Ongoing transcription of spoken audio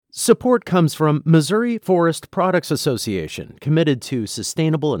Support comes from Missouri Forest Products Association, committed to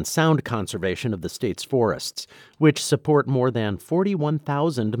sustainable and sound conservation of the state's forests, which support more than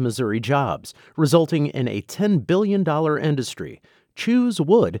 41,000 Missouri jobs, resulting in a $10 billion industry.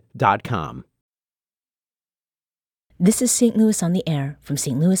 ChooseWood.com. This is St. Louis on the Air from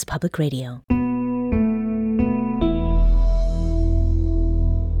St. Louis Public Radio.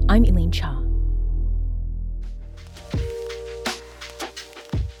 I'm Elaine Cha.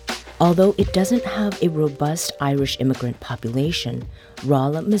 Although it doesn't have a robust Irish immigrant population,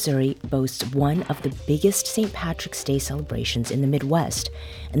 Rolla, Missouri boasts one of the biggest St. Patrick's Day celebrations in the Midwest,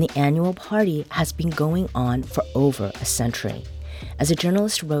 and the annual party has been going on for over a century. As a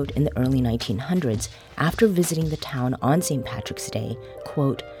journalist wrote in the early 1900s, after visiting the town on St. Patrick's Day,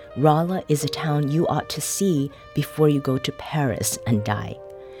 quote, "Rolla is a town you ought to see before you go to Paris and die."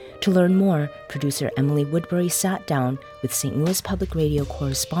 To learn more, producer Emily Woodbury sat down with St. Louis Public Radio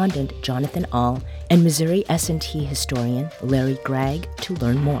correspondent Jonathan Ahl and Missouri S&T historian Larry Gragg to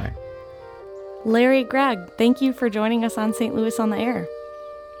learn more. Larry Gragg, thank you for joining us on St. Louis on the Air.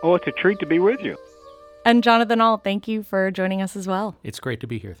 Oh, it's a treat to be with you. And Jonathan Ahl, thank you for joining us as well. It's great to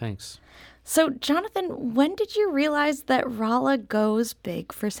be here. Thanks. So, Jonathan, when did you realize that Rolla goes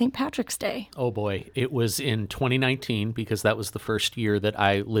big for St. Patrick's Day? Oh, boy. It was in 2019 because that was the first year that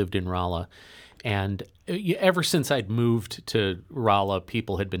I lived in Rolla. And ever since I'd moved to Rolla,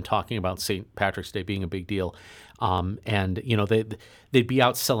 people had been talking about St. Patrick's Day being a big deal. And, you know, they'd be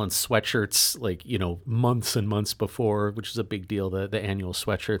out selling sweatshirts like, you know, months and months before, which is a big deal, the annual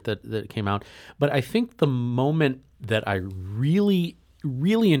sweatshirt that came out. But I think the moment that I really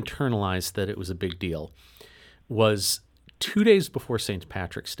internalized that it was a big deal was 2 days before St.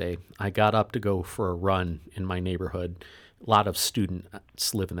 Patrick's Day. I got up to go for a run in my neighborhood. A lot of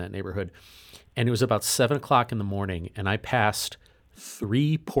students live in that neighborhood. And it was about 7 o'clock in the morning, and I passed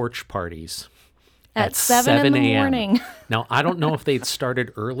 3 porch parties at 7 in the morning. Now, I don't know if they'd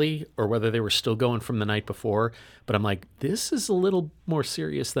started early or whether they were still going from the night before, but I'm like, this is a little more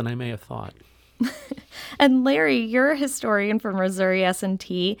serious than I may have thought. And Larry, you're a historian from Missouri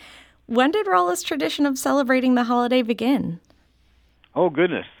S&T. When did Rolla's tradition of celebrating the holiday begin? Oh,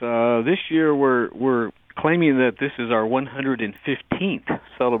 goodness. This year we're claiming that this is our 115th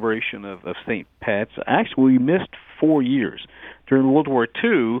celebration of St. Pat's. Actually, we missed 4 years. During World War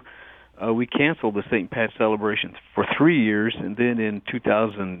II, we canceled the St. Pat's celebrations for 3 years, and then in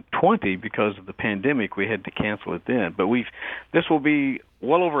 2020, because of the pandemic, we had to cancel it then. But this will be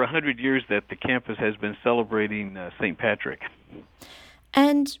well over 100 years that the campus has been celebrating St. Patrick.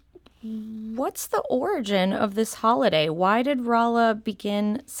 And what's the origin of this holiday? Why did Rolla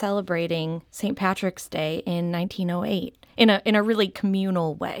begin celebrating St. Patrick's Day in 1908 in a really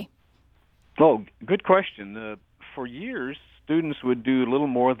communal way? Oh, good question. For years, students would do little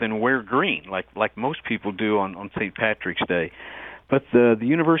more than wear green, like most people do on St. Patrick's Day. But the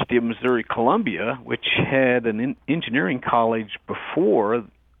University of Missouri-Columbia, which had an engineering college before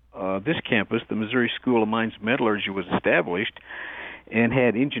this campus, the Missouri School of Mines and Metallurgy, was established, and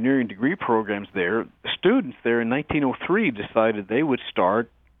had engineering degree programs there, students there in 1903 decided they would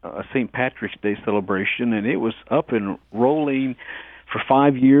start a St. Patrick's Day celebration, and it was up and rolling for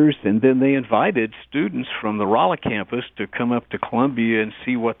 5 years, and then they invited students from the Rolla campus to come up to Columbia and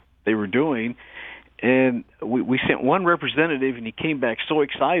see what they were doing. And we sent one representative, and he came back so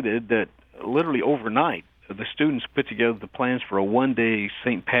excited that literally overnight, the students put together the plans for a one-day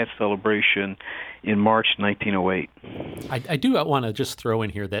St. Pat's celebration in March 1908. I do want to just throw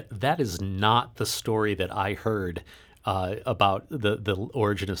in here that is not the story that I heard about the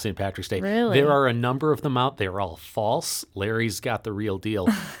origin of St. Patrick's Day. Really? There are a number of them out. They're all false. Larry's got the real deal.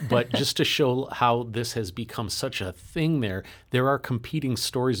 But just to show how this has become such a thing there are competing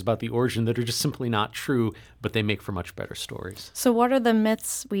stories about the origin that are just simply not true, but they make for much better stories. So what are the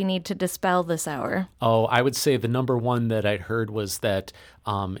myths we need to dispel this hour? Oh, I would say the number one that I'd heard was that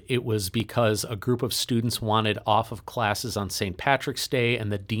it was because a group of students wanted off of classes on St. Patrick's Day,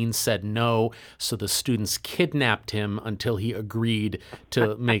 and the dean said no, so the students kidnapped him until he agreed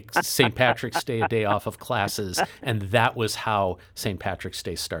to make St. Patrick's Day a day off of classes, and that was how St. Patrick's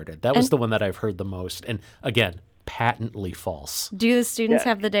Day started. That was the one that I've heard the most, and again, patently false. Do the students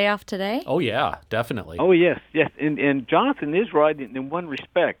have the day off today? Oh, yeah, definitely. Oh, yes. And Jonathan is right in one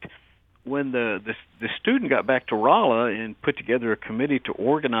respect. When the student got back to Rolla and put together a committee to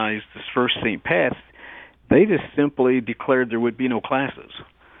organize this first St. Pat's, they just simply declared there would be no classes.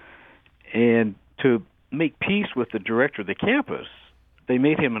 And to make peace with the director of the campus, they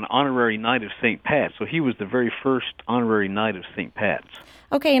made him an honorary Knight of St. Pat's. So he was the very first honorary Knight of St. Pat's.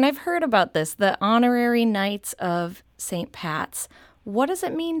 Okay, and I've heard about this, the honorary Knights of St. Pat's. What does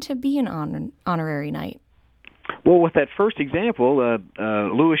it mean to be an honorary knight? Well, with that first example,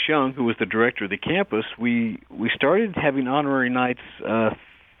 Louis Young, who was the director of the campus, we started having honorary knights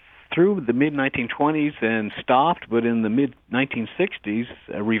through the mid-1920s and stopped, but in the mid-1960s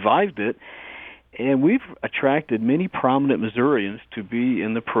revived it. And we've attracted many prominent Missourians to be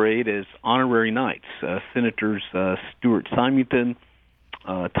in the parade as honorary knights. Senators Stuart Symington,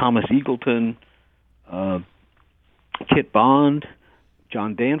 Thomas Eagleton, Kit Bond,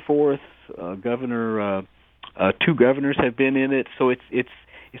 John Danforth, two governors have been in it. So it's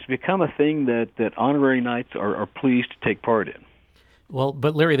become a thing that honorary knights are pleased to take part in. Well,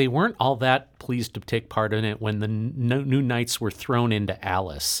 but Larry, they weren't all that pleased to take part in it when the new knights were thrown into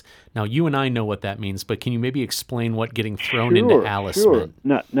Alice. Now, you and I know what that means, but can you maybe explain what getting thrown into Alice meant?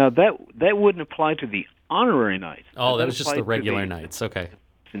 Now that wouldn't apply to the honorary knights. Oh, that was just the regular knights. Okay.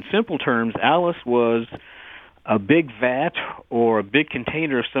 In simple terms, Alice was a big vat or a big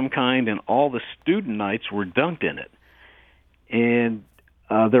container of some kind, and all the student knights were dunked in it. And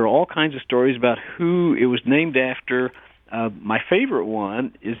there are all kinds of stories about who it was named after. My favorite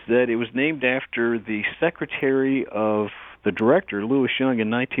one is that it was named after the secretary of the director, Louis Young, in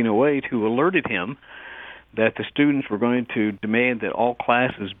 1908, who alerted him that the students were going to demand that all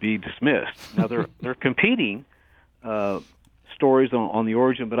classes be dismissed. Now, they're competing stories on the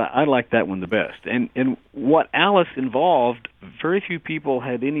origin, but I like that one the best. And what Alice involved, very few people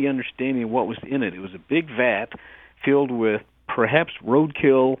had any understanding of what was in it. It was a big vat filled with perhaps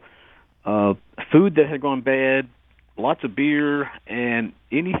roadkill, food that had gone bad, lots of beer, and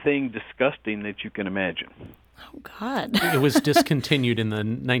anything disgusting that you can imagine. Oh, God. It was discontinued in the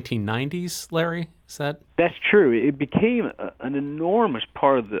 1990s, Larry? Is that? That's true. It became an enormous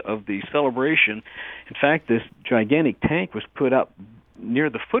part of the celebration. In fact, this gigantic tank was put up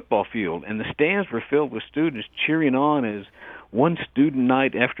near the football field, and the stands were filled with students cheering on as one student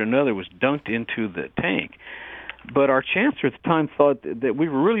knight after another was dunked into the tank. But our chancellor at the time thought that we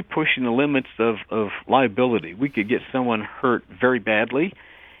were really pushing the limits of liability. We could get someone hurt very badly,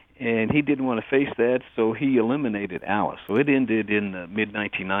 and he didn't want to face that, so he eliminated Alice. So it ended in the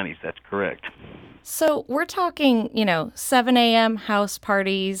mid-1990s. That's correct. So we're talking, 7 a.m. house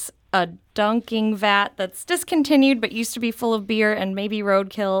parties, a dunking vat that's discontinued but used to be full of beer and maybe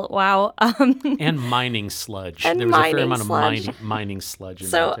roadkill. Wow. And mining sludge. And there was a fair mining amount sludge. of mining sludge in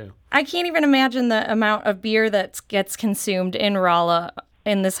there, too. I can't even imagine the amount of beer that gets consumed in Rolla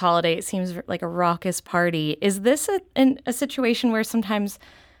in this holiday. It seems like a raucous party. Is this a situation where sometimes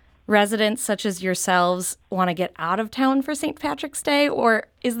residents such as yourselves want to get out of town for St. Patrick's Day, or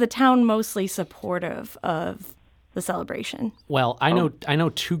is the town mostly supportive of the celebration? Well, I know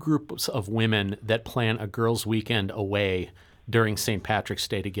two groups of women that plan a girls' weekend away during St. Patrick's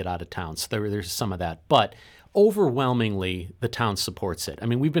Day to get out of town. So there's some of that. But overwhelmingly, the town supports it. I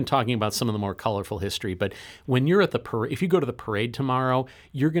mean, we've been talking about some of the more colorful history, but when you're at the parade, if you go to the parade tomorrow,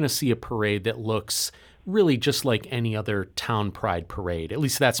 you're going to see a parade that looks really just like any other town pride parade. At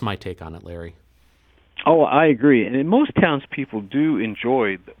least that's my take on it, Larry. Oh, I agree. And most townspeople do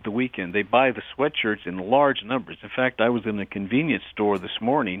enjoy the weekend. They buy the sweatshirts in large numbers. In fact, I was in a convenience store this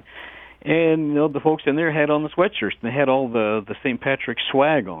morning, and the folks in there had on the sweatshirts. And they had all the St. Patrick's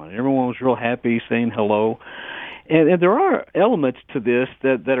swag on. Everyone was real happy, saying hello. And there are elements to this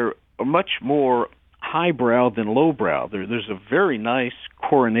that are much more highbrow than lowbrow. There's a very nice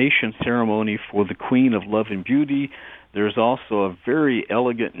coronation ceremony for the Queen of Love and Beauty. There's also a very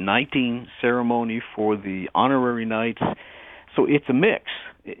elegant knighting ceremony for the honorary knights. So it's a mix.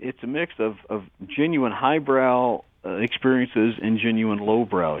 It's a mix of genuine highbrow experiences and genuine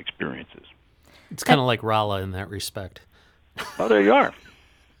lowbrow experiences. It's kind of like Rolla in that respect. Oh, there you are.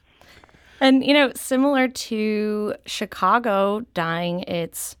 And, similar to Chicago dyeing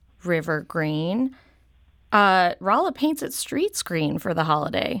its river green, Rolla paints its streets green for the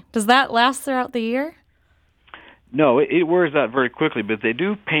holiday. Does that last throughout the year? No, it wears out very quickly, but they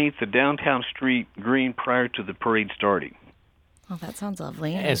do paint the downtown street green prior to the parade starting. Oh, that sounds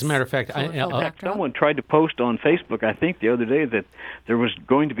lovely. As a matter of fact, someone tried to post on Facebook, I think the other day, that there was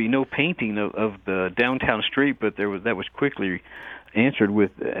going to be no painting of the downtown street, but that was quickly answered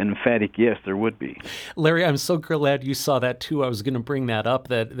with an emphatic yes, there would be. Larry, I'm so glad you saw that too. I was going to bring that up,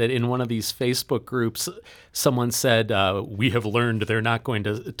 that in one of these Facebook groups, someone said, we have learned they're not going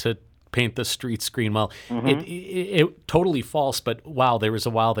to paint the streets green. Well, it totally false, but wow, there was a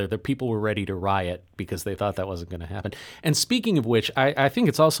while there that people were ready to riot because they thought that wasn't going to happen. And speaking of which, I think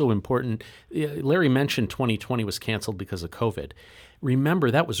it's also important, Larry mentioned 2020 was canceled because of COVID. Remember,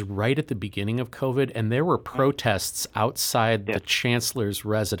 that was right at the beginning of COVID, and there were protests outside the chancellor's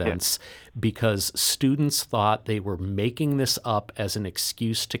residence because students thought they were making this up as an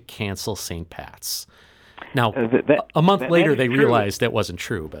excuse to cancel St. Pat's. Now, a month later, they realized that wasn't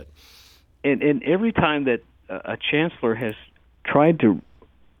true. But and every time that a chancellor has tried to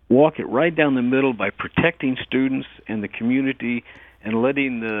walk it right down the middle by protecting students and the community and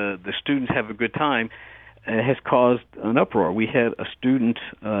letting the students have a good time, has caused an uproar. We had a student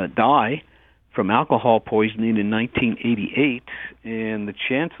die from alcohol poisoning in 1988, and the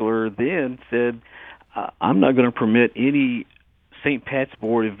chancellor then said, I'm not going to permit any St. Pat's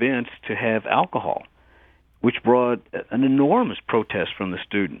Board events to have alcohol, which brought an enormous protest from the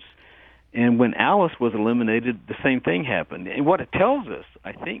students. And when Alice was eliminated, the same thing happened. And what it tells us,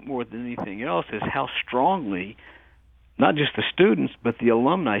 I think more than anything else, is how strongly not just the students, but the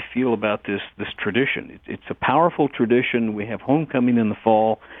alumni feel about this tradition. It's a powerful tradition. We have homecoming in the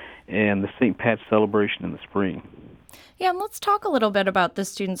fall and the St. Pat's celebration in the spring. Yeah, and let's talk a little bit about the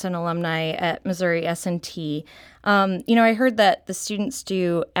students and alumni at Missouri S&T. I heard that the students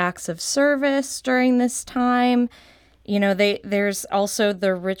do acts of service during this time. There's also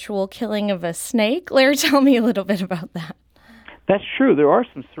the ritual killing of a snake. Larry, tell me a little bit about that. That's true. There are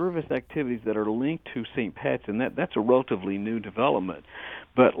some service activities that are linked to St. Pat's, and that's a relatively new development.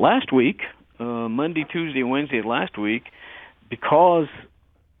 But last week, Monday, Tuesday, and Wednesday of last week, because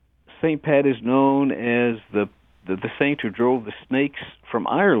St. Pat is known as the saint who drove the snakes from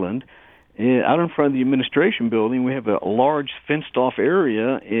Ireland, out in front of the administration building, we have a large fenced-off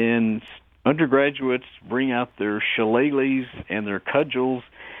area, and undergraduates bring out their shillelaghs and their cudgels,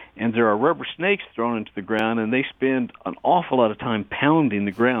 and there are rubber snakes thrown into the ground, and they spend an awful lot of time pounding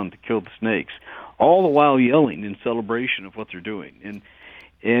the ground to kill the snakes, all the while yelling in celebration of what they're doing.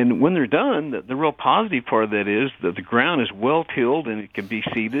 And when they're done, the real positive part of that is that the ground is well tilled and it can be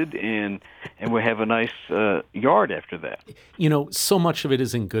seeded, and we have a nice yard after that. So much of it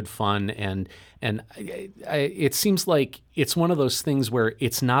is in good fun, and it seems like it's one of those things where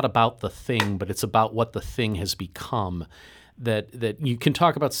it's not about the thing, but it's about what the thing has become. That you can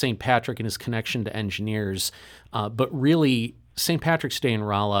talk about St. Patrick and his connection to engineers, but really St. Patrick's Day in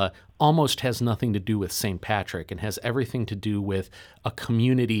Rolla almost has nothing to do with St. Patrick and has everything to do with a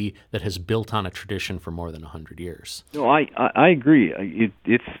community that has built on a tradition for more than 100 years. No, I agree.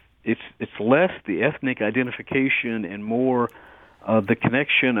 It's less the ethnic identification and more the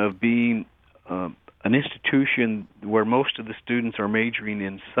connection of being an institution where most of the students are majoring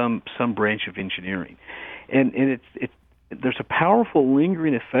in some branch of engineering, and there's a powerful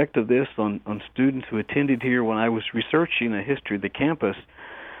lingering effect of this on students who attended here. When I was researching a history of the campus,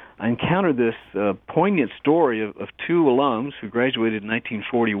 I encountered this poignant story of two alums who graduated in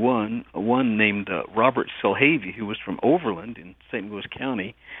 1941, one named Robert Silhavy, who was from Overland in St. Louis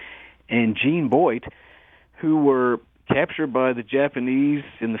County, and Jean Boyd, who were captured by the Japanese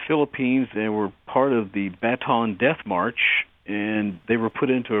in the Philippines. They were part of the Bataan Death March, and they were put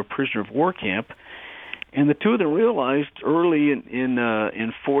into a prisoner of war camp. And the two of them realized early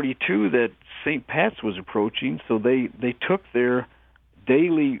in 42 that St. Pat's was approaching, so they took their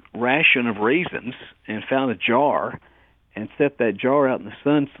daily ration of raisins and found a jar and set that jar out in the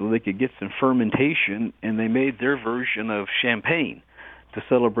sun so they could get some fermentation, and they made their version of champagne to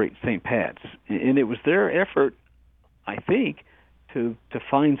celebrate St. Pat's. And it was their effort, I think, to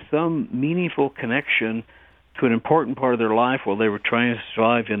find some meaningful connection to an important part of their life while they were trying to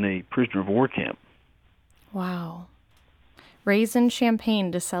survive in a prisoner of war camp. Wow. Raisin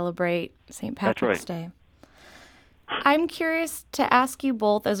champagne to celebrate St. Patrick's Day. I'm curious to ask you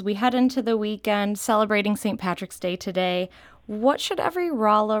both, as we head into the weekend celebrating St. Patrick's Day today, what should every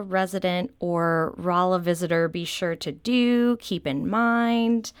Rolla resident or Rolla visitor be sure to do, keep in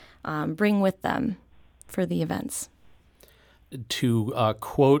mind, bring with them for the events? To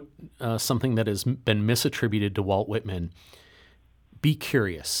quote something that has been misattributed to Walt Whitman, be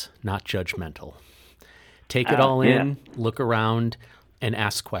curious, not judgmental. Take it all in, look around, and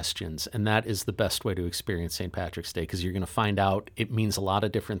ask questions. And that is the best way to experience St. Patrick's Day, because you're going to find out it means a lot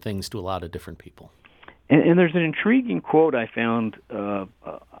of different things to a lot of different people. And there's an intriguing quote I found.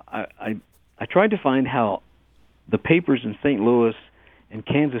 I tried to find how the papers in St. Louis and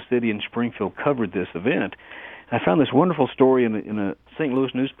Kansas City and Springfield covered this event. I found this wonderful story in a St.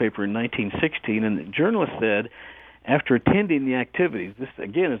 Louis newspaper in 1916, and the journalist said, after attending the activities, this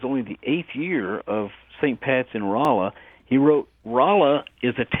again is only the 8th year of St. Pat's in Rolla, He wrote, "Rolla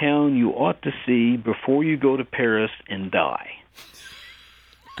is a town you ought to see before you go to Paris and die."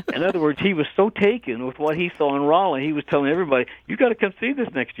 In other words, he was so taken with what he saw in Rolla, he was telling everybody, "You got to come see this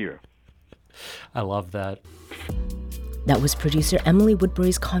next year." I love that. That was producer Emily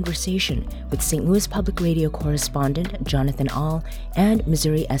Woodbury's conversation with St. Louis Public Radio correspondent Jonathan Ahl and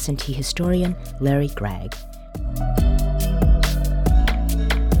Missouri S&T historian Larry Gragg.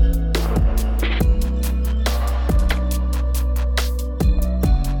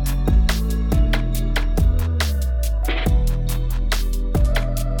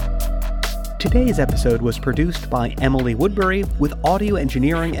 Today's episode was produced by Emily Woodbury with audio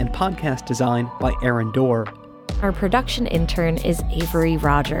engineering and podcast design by Aaron Dorr. Our production intern is Avery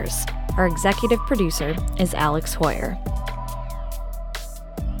Rogers. Our executive producer is Alex Hoyer.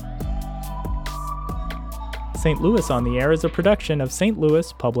 St. Louis on the Air is a production of St.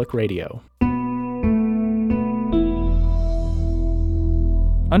 Louis Public Radio.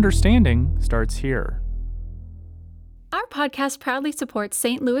 Understanding starts here. Our podcast proudly supports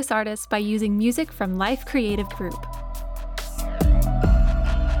St. Louis artists by using music from Life Creative Group.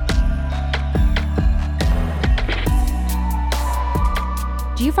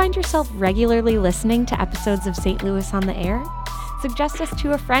 Do you find yourself regularly listening to episodes of St. Louis on the Air? Suggest us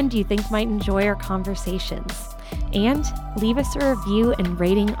to a friend you think might enjoy our conversations. And leave us a review and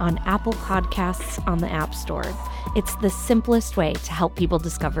rating on Apple Podcasts on the App Store. It's the simplest way to help people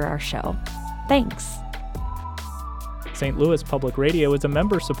discover our show. Thanks. St. Louis Public Radio is a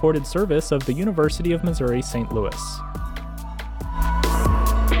member-supported service of the University of Missouri St. Louis.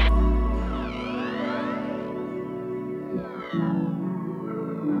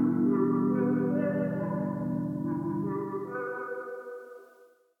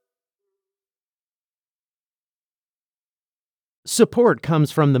 Support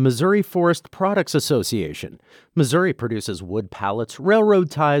comes from the Missouri Forest Products Association. Missouri produces wood pallets, railroad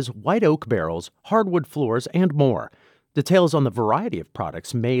ties, white oak barrels, hardwood floors, and more. Details on the variety of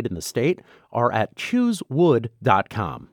products made in the state are at choosewood.com.